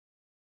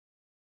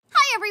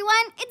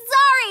everyone. It's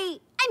Zari.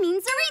 I mean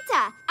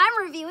Zarita.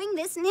 I'm reviewing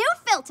this new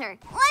filter.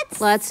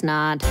 Let's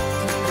not. So,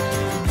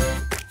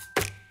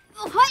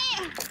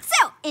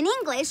 in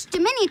English,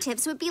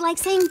 diminutives would be like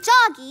saying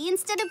doggy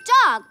instead of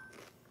dog.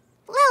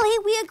 Lily,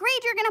 we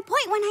agreed you're gonna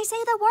point when I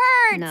say the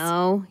words.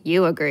 No,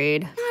 you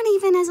agreed. Not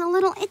even as a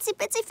little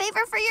itsy-bitsy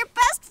favor for your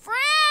best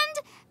friend.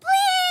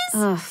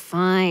 Please. Ugh,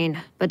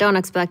 fine. But don't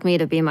expect me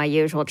to be my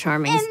usual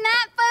charming... And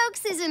that,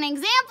 folks, is an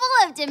example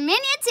of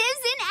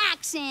diminutives in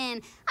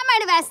action. I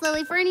might have asked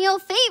Lily for any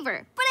old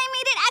favor, but I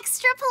made it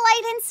extra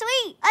polite and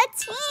sweet. A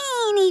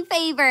teeny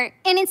favor.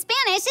 And in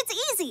Spanish, it's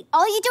easy.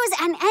 All you do is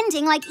add an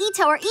ending like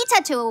ito or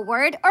ita to a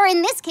word, or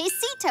in this case,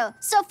 cito.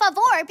 So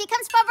favor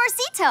becomes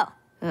favorcito.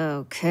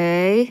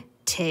 Okay,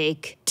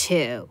 take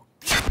 2.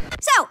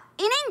 So,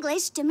 in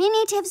English,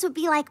 diminutives would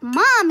be like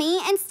mommy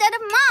instead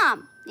of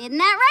mom. Isn't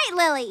that right,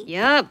 Lily?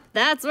 Yep,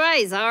 that's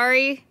right,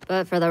 Zari.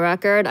 But for the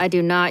record, I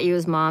do not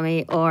use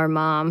mommy or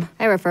mom.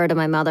 I refer to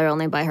my mother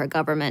only by her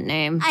government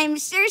name. I'm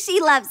sure she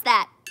loves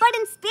that. But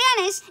in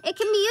Spanish, it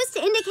can be used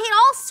to indicate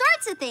all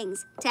sorts of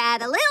things, to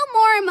add a little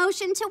more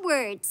emotion to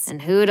words.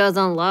 And who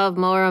doesn't love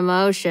more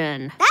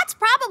emotion? That's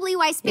probably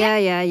why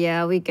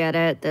Yeah, we get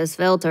it. This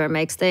filter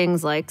makes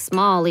things like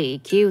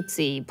smally,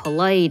 cutesy,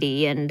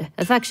 politey, and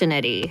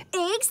affectionatey.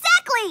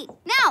 Exactly!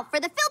 Now, for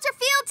the filter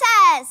field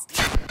test!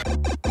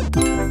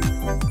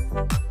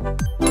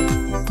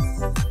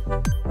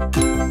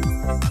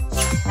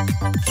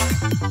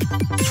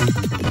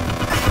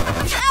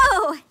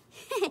 Oh!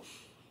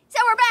 So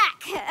we're back.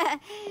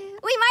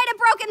 We might have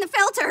broken the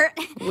filter.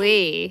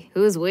 We?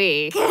 Who's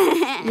we?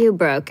 You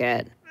broke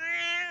it.